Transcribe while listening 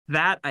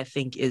that I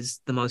think is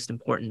the most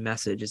important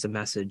message, is a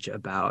message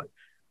about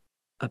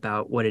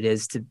what it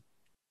is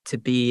to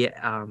be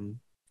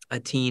a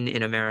teen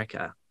in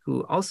America,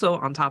 who also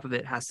on top of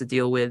it has to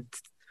deal with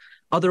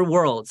other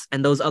worlds,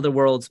 and those other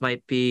worlds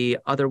might be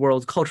other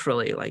worlds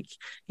culturally, like,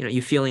 you know,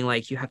 you feeling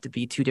like you have to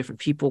be two different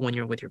people when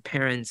you're with your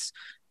parents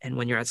and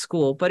when you're at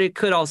school, but it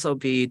could also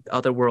be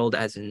other world,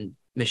 as in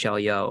Michelle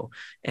Yeoh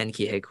and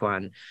Ki Hae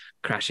Kwan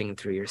crashing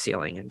through your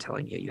ceiling and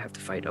telling you you have to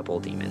fight a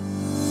bull demon.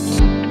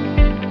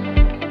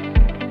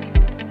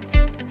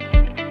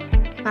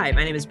 Hi,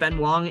 my name is Ben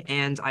Wang,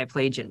 and I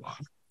play Jin Wang.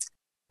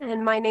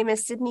 And my name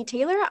is Sydney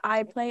Taylor.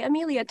 I play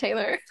Amelia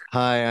Taylor.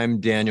 Hi, I'm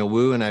Daniel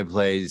Wu, and I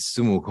play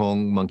Sumu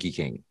Kong, Monkey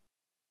King.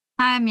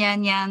 Hi, I'm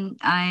Yann.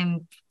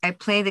 I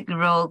play the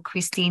role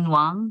Christine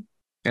Wang.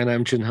 And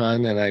I'm Chun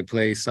Han, and I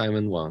play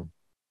Simon Wang.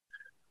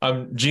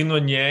 I'm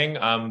Jinlun Yang.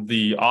 I'm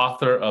the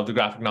author of the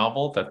graphic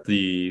novel that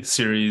the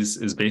series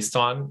is based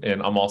on,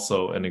 and I'm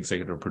also an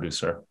executive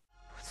producer.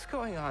 What's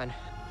going on?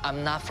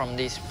 I'm not from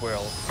this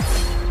world.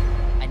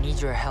 I need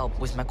your help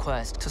with my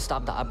quest to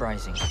stop the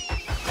uprising.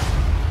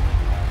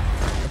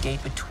 The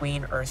gate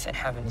between Earth and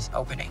Heaven is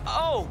opening.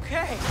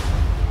 Okay.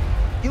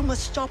 You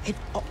must stop it,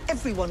 or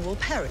everyone will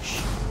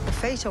perish. The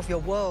fate of your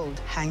world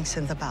hangs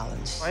in the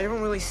balance. I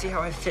don't really see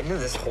how I fit into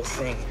this whole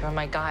thing. You're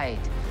my guide.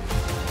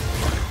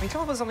 Can we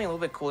come up with something a little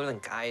bit cooler than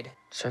guide?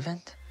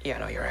 Servant? Yeah,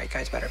 no, you're right.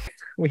 Guide's better.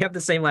 We have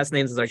the same last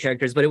names as our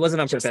characters, but it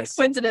wasn't on purpose.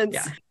 Coincidence.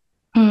 Yeah.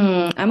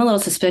 I'm a little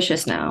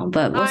suspicious now,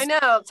 but I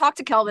know. Talk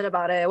to Kelvin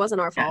about it. It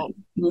wasn't our fault.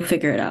 We'll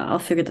figure it out.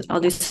 I'll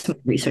do some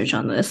research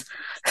on this.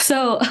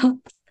 So,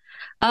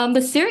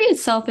 the series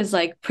itself is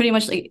like pretty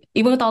much like,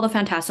 even with all the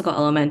fantastical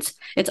elements,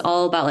 it's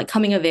all about like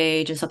coming of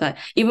age and stuff like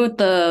that, even with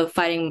the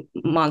fighting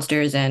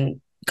monsters and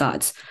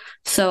gods.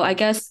 So I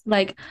guess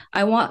like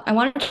I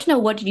wanted to know,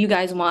 what do you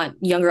guys want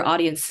younger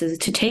audiences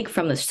to take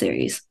from this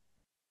series?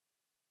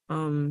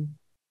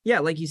 Yeah,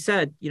 like you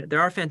said, you know,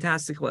 there are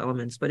fantastical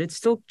elements, but it's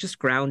still just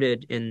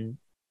grounded in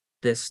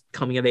this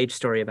coming of age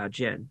story about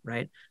Jin,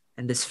 right?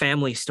 And this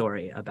family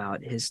story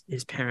about his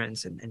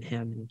parents and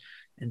him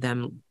and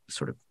them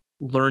sort of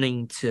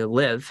learning to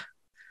live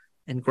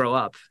and grow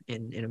up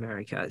in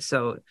America.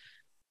 So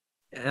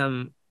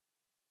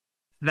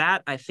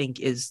that I think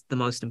is the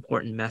most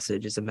important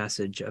message, is a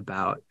message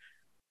about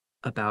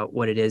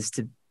what it is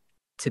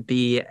to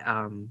be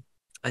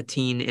a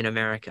teen in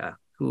America,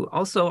 who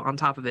also on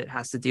top of it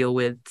has to deal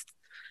with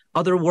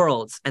other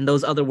worlds, and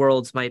those other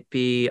worlds might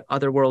be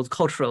other worlds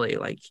culturally,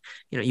 like,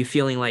 you know, you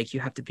feeling like you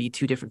have to be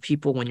two different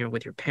people when you're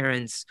with your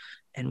parents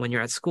and when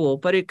you're at school,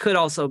 but it could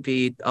also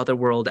be other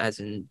world, as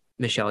in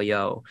Michelle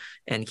Yeoh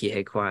and Ki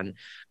Hae Kwan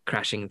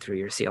crashing through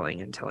your ceiling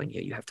and telling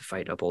you you have to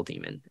fight a bull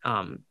demon.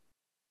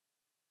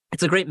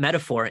 It's a great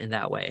metaphor in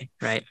that way,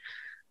 right?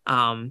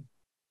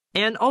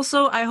 And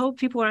also, I hope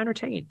people are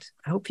entertained.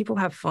 I hope people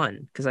have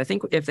fun, because I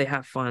think if they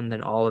have fun,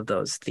 then all of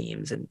those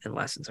themes and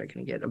lessons are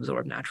going to get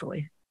absorbed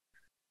naturally.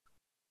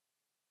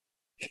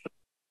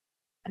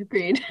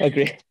 Agreed.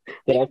 Did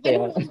I say it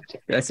all?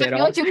 I feel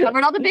like you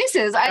covered all the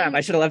bases.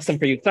 I should have left some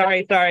for you.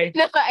 Sorry.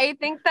 No, I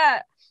think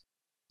that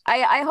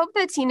I hope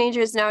that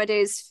teenagers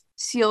nowadays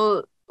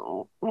feel,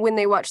 when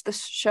they watch the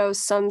show,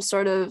 some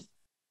sort of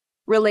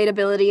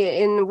relatability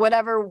in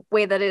whatever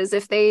way that is.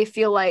 If they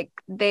feel like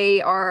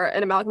they are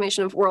an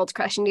amalgamation of worlds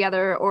crashing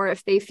together, or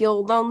if they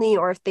feel lonely,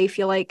 or if they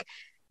feel like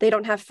they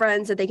don't have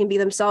friends that they can be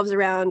themselves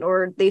around,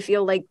 or they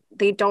feel like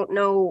they don't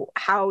know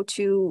how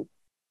to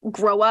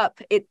grow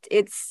up,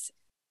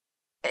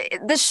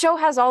 this show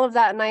has all of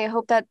that, and I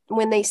hope that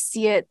when they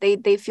see it,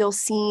 they feel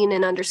seen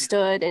and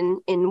understood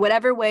in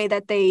whatever way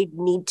that they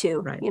need to,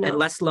 right? You know, and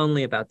less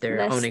lonely about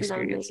their own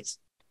experiences.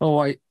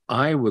 Oh,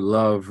 I would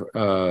love,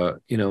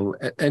 you know,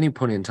 at any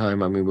point in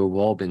time, I mean, we've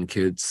all been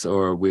kids,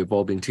 or we've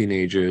all been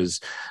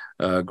teenagers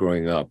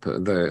growing up.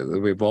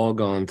 We've all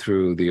gone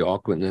through the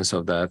awkwardness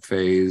of that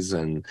phase,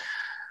 and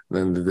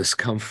then the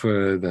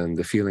discomfort and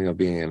the feeling of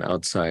being an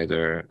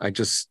outsider.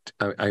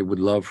 I would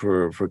love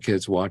for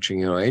kids watching,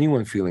 you know,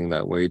 anyone feeling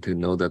that way, to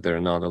know that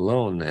they're not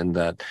alone, and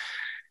that,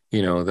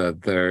 you know,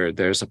 that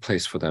there's a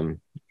place for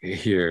them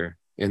here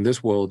in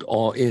this world,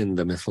 or in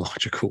the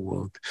mythological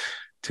world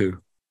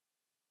too.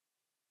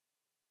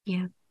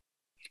 Yeah.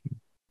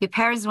 Your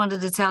parents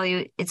wanted to tell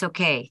you it's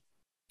okay.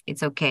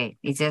 It's okay.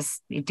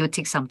 It will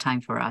take some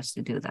time for us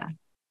to do that.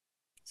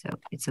 So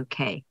it's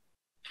okay.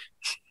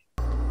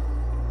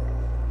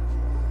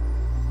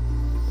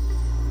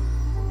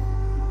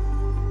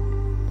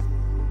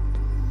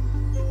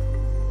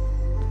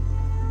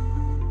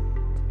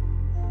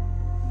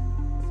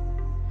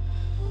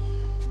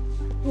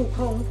悟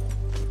空，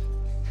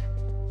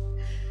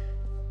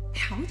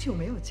好久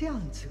没有这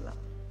样子了。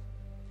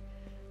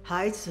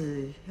孩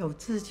子有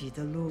自己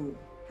的路，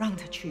让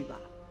他去吧。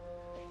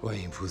观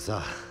音菩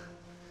萨，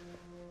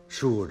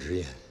恕我直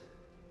言，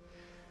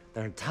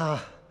但是他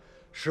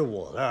是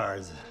我的儿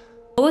子。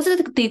What was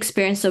it the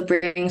experience of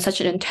bringing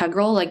such an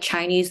integral, like,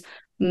 Chinese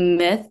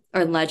myth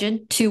or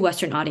legend to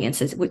Western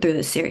audiences through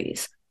this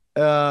series?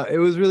 It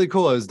was really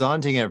cool. It was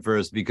daunting at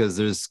first, because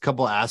there's a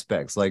couple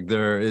aspects. Like,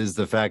 there is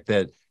the fact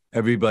that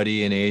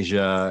everybody in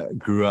Asia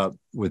grew up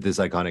with this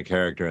iconic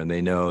character and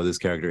they know this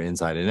character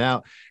inside and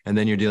out. And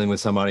then you're dealing with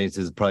some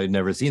audiences probably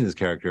never seen this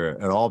character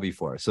at all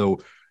before. So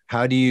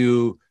how do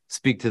you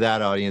speak to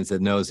that audience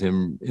that knows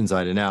him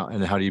inside and out?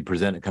 And how do you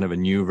present a kind of a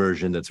new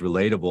version that's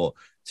relatable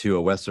to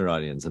a Western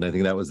audience? And I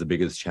think that was the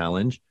biggest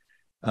challenge.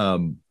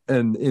 And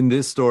in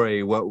this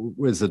story, what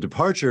was a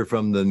departure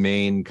from the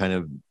main kind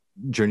of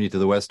Journey to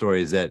the West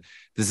story is that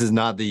this is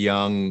not the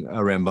young,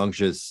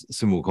 rambunctious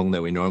Sun Wukong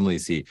that we normally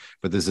see,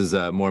 but this is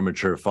a more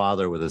mature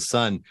father with a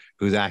son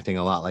who's acting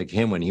a lot like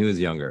him when he was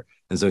younger.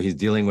 And so he's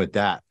dealing with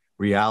that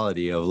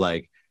reality of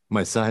like,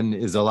 my son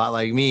is a lot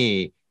like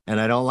me and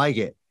I don't like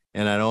it.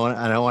 And I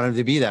don't want him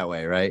to be that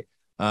way. Right.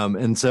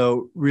 And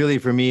so really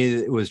for me,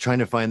 it was trying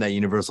to find that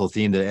universal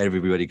theme that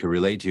everybody could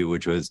relate to,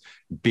 which was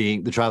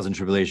being the trials and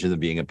tribulations of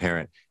being a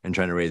parent and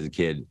trying to raise a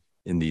kid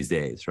in these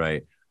days.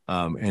 Right.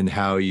 And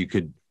how you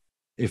could,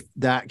 if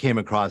that came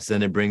across,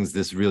 then it brings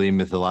this really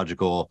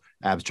mythological,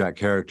 abstract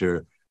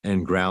character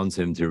and grounds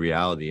him to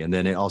reality. And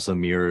then it also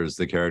mirrors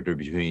the character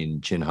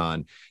between Chin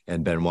Han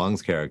and Ben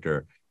Wang's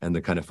character and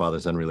the kind of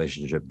father-son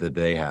relationship that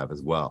they have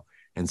as well.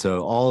 And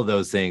so all of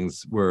those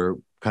things were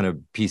kind of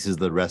pieces of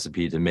the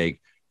recipe to make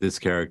this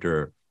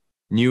character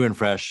new and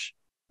fresh,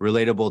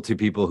 relatable to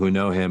people who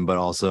know him, but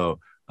also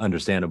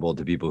understandable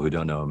to people who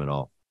don't know him at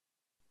all.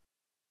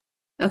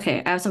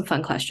 Okay, I have some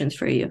fun questions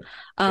for you.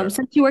 Sure.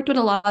 Since you worked with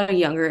a lot of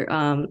younger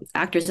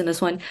actors in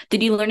this one,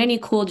 did you learn any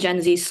cool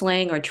Gen Z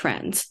slang or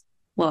trends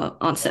while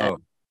on set?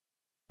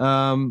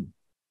 I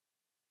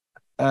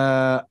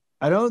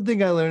don't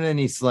think I learned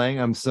any slang.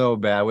 I'm so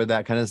bad with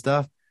that kind of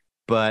stuff.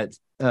 But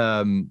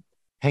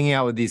hanging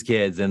out with these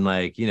kids and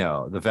like, you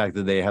know, the fact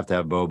that they have to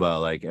have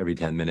boba like every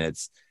 10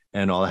 minutes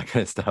and all that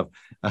kind of stuff.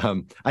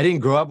 I didn't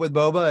grow up with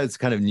boba. It's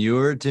kind of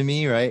newer to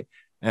me, right?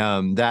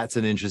 That's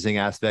an interesting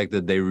aspect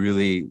that they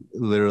really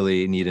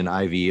literally need an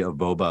IV of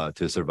boba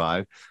to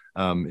survive,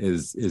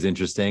 is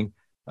interesting.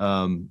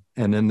 And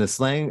then the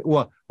slang,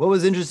 well, what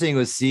was interesting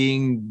was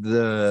seeing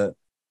the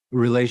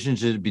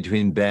relationship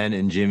between Ben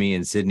and Jimmy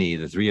and Sydney,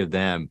 the three of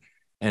them,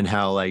 and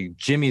how like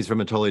Jimmy's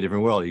from a totally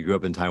different world. He grew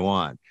up in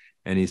Taiwan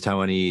and he's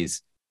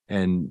Taiwanese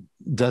and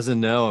doesn't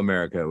know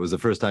America. It was the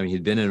first time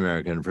he'd been in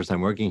America and first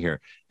time working here,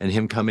 and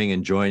him coming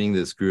and joining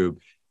this group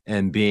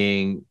and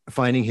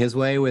finding his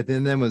way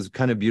within them was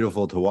kind of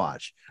beautiful to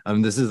watch.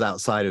 This is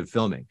outside of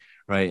filming,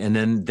 right? And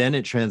then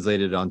it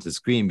translated onto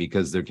screen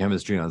because their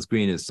chemistry on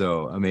screen is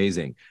so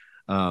amazing.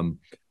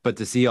 But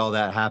to see all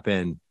that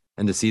happen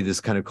and to see this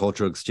kind of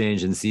cultural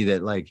exchange and see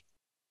that like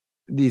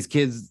these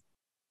kids,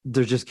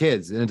 they're just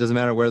kids and it doesn't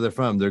matter where they're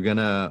from, they're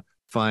gonna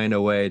find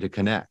a way to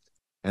connect,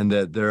 and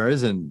that there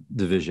isn't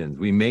divisions.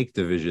 We make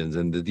divisions,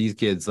 and that these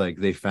kids, like,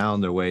 they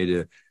found their way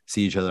to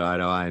see each other eye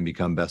to eye and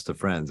become best of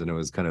friends. And it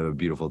was kind of a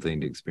beautiful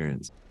thing to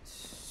experience.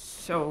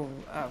 So,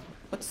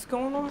 what's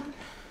going on?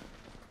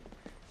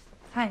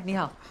 嗨，你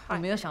好，我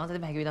没有想到在这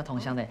边还可以遇到同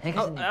乡的，很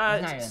开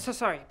心你。So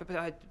sorry,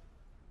 but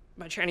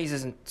my Chinese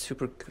isn't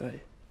super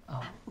good.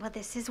 Oh. Well,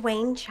 this is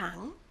Wang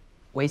Chung.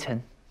 Wei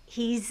Chen.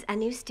 He's a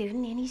new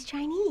student and he's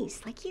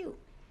Chinese, like you.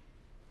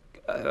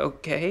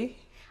 Okay.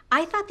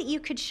 I thought that you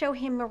could show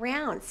him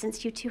around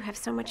since you two have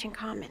so much in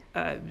common.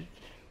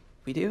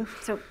 We do?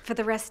 So for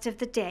the rest of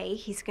the day,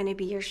 he's going to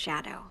be your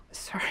shadow.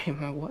 Sorry,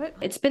 my what?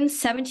 It's been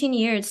 17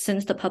 years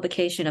since the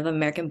publication of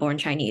American Born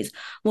Chinese.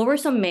 What were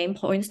some main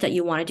points that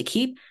you wanted to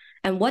keep?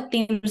 And what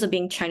themes of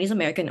being Chinese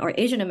American or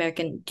Asian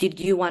American did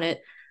you want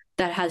it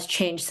that has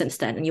changed since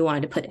then and you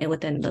wanted to put in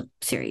within the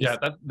series? Yeah,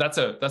 that's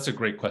a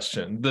great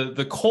question.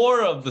 The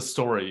core of the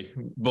story,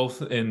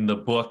 both in the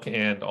book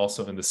and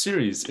also in the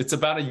series, it's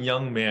about a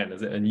young man,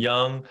 a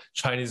young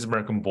Chinese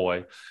American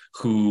boy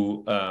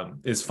who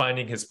is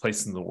finding his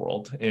place in the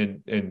world,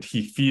 and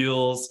he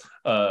feels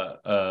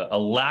a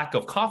lack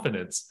of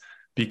confidence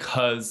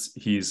because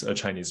he's a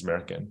Chinese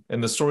American.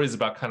 And the story is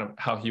about kind of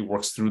how he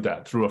works through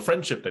that, through a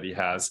friendship that he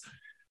has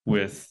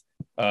with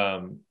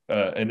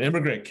an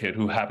immigrant kid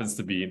who happens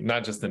to be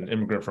not just an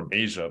immigrant from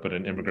Asia, but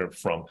an immigrant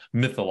from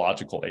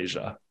mythological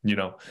Asia, you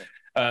know,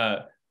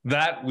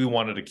 that we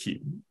wanted to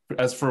keep.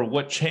 As for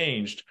what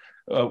changed,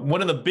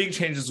 one of the big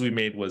changes we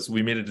made was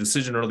we made a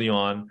decision early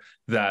on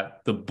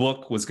that the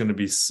book was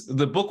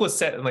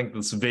set in like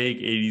this vague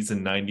 80s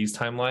and 90s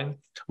timeline.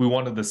 We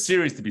wanted the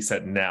series to be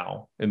set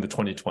now in the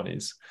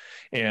 2020s.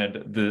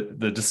 And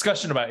the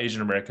discussion about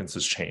Asian Americans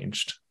has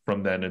changed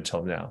from then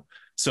until now.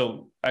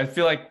 So I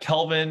feel like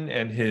Kelvin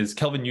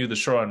Yeoh, the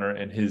showrunner,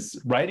 and his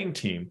writing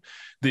team,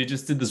 they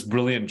just did this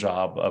brilliant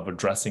job of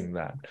addressing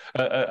that.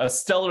 A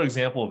stellar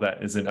example of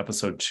that is in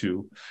episode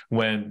 2,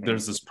 when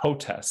there's this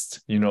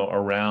protest, you know,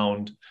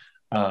 around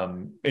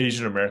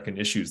Asian American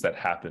issues that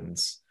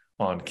happens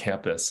on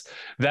campus.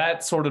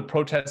 That sort of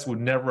protest would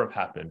never have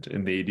happened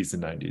in the 80s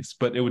and 90s,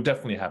 but it would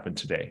definitely happen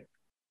today.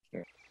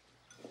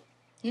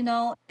 You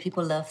know,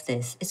 people love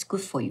this. It's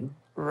good for you.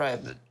 Right,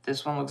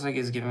 this one looks like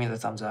it's giving me the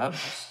thumbs up.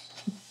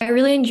 I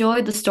really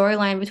enjoyed the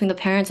storyline between the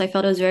parents. I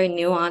felt it was very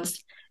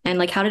nuanced. And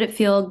like, how did it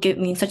feel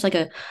giving such like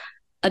a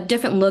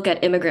different look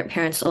at immigrant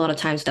parents a lot of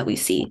times that we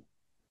see?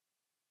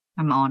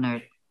 I'm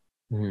honored.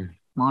 Mm-hmm.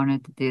 I'm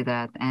honored to do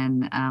that.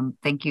 And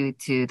thank you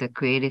to the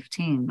creative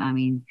team. I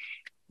mean,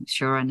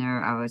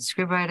 showrunner, our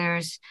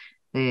scriptwriters,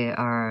 they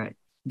are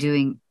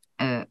doing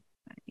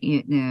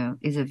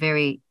is a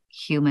very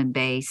human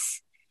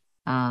base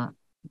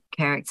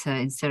character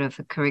instead of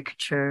a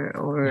caricature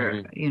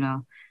or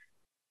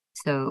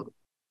so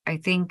I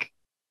think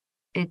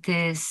it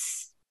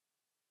is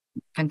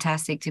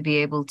fantastic to be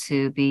able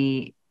to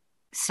be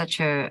such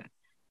a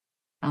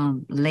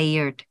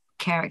layered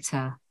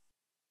character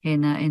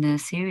in a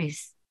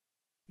series.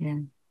 Yeah,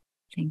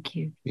 thank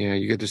you. Yeah,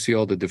 you get to see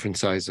all the different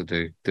sides of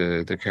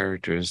the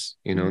characters,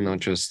 not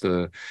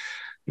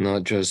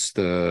just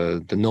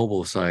the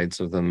noble sides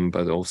of them,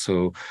 but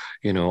also,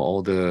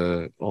 all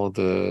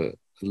the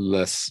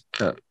less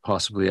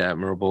possibly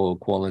admirable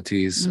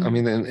qualities. I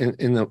mean,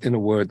 in a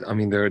word, I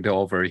mean, they're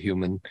all very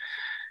human.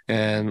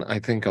 And I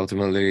think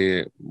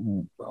ultimately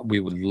we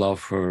would love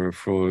for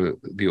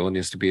the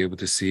audience to be able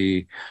to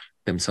see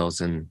themselves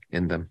in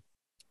them.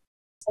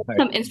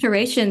 Some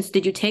inspirations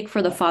did you take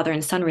for the father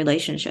and son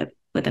relationship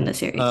within the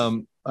series?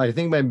 I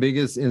think my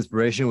biggest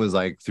inspiration was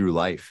like through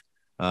life,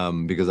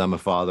 because I'm a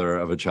father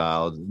of a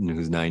child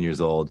who's 9 years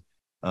old.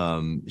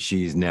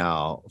 She's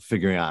now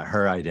figuring out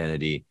her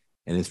identity,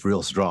 and it's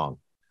real strong.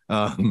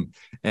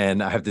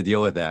 And I have to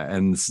deal with that.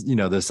 And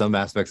there's some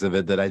aspects of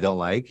it that I don't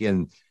like,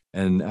 and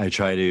I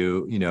try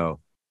to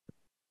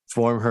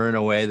form her in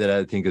a way that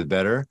I think is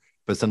better.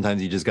 But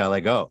sometimes you just gotta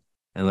let go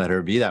and let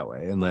her be that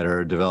way, and let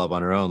her develop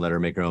on her own, let her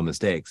make her own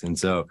mistakes. And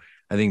so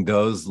I think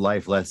those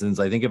life lessons,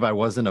 I think if I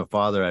wasn't a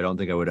father, I don't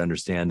think I would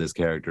understand this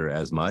character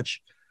as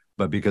much.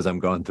 But because I'm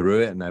going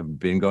through it, and I've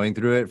been going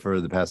through it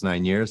for the past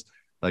 9 years,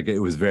 like it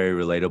was very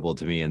relatable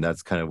to me. And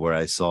that's kind of where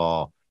I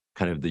saw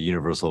kind of the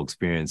universal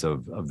experience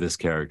of this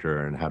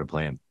character and how to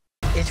play him.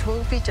 It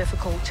will be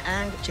difficult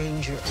and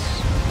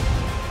dangerous.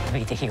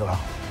 Be the hero.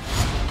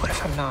 What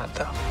if I'm not,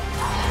 though?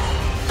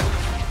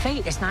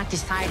 Fate is not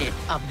decided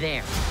up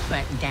there,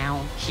 but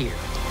down here.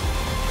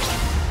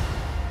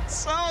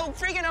 So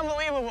freaking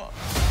unbelievable.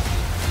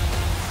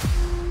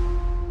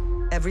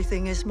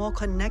 Everything is more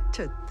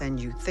connected than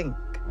you think.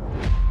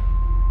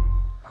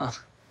 Huh.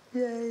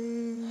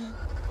 Yay.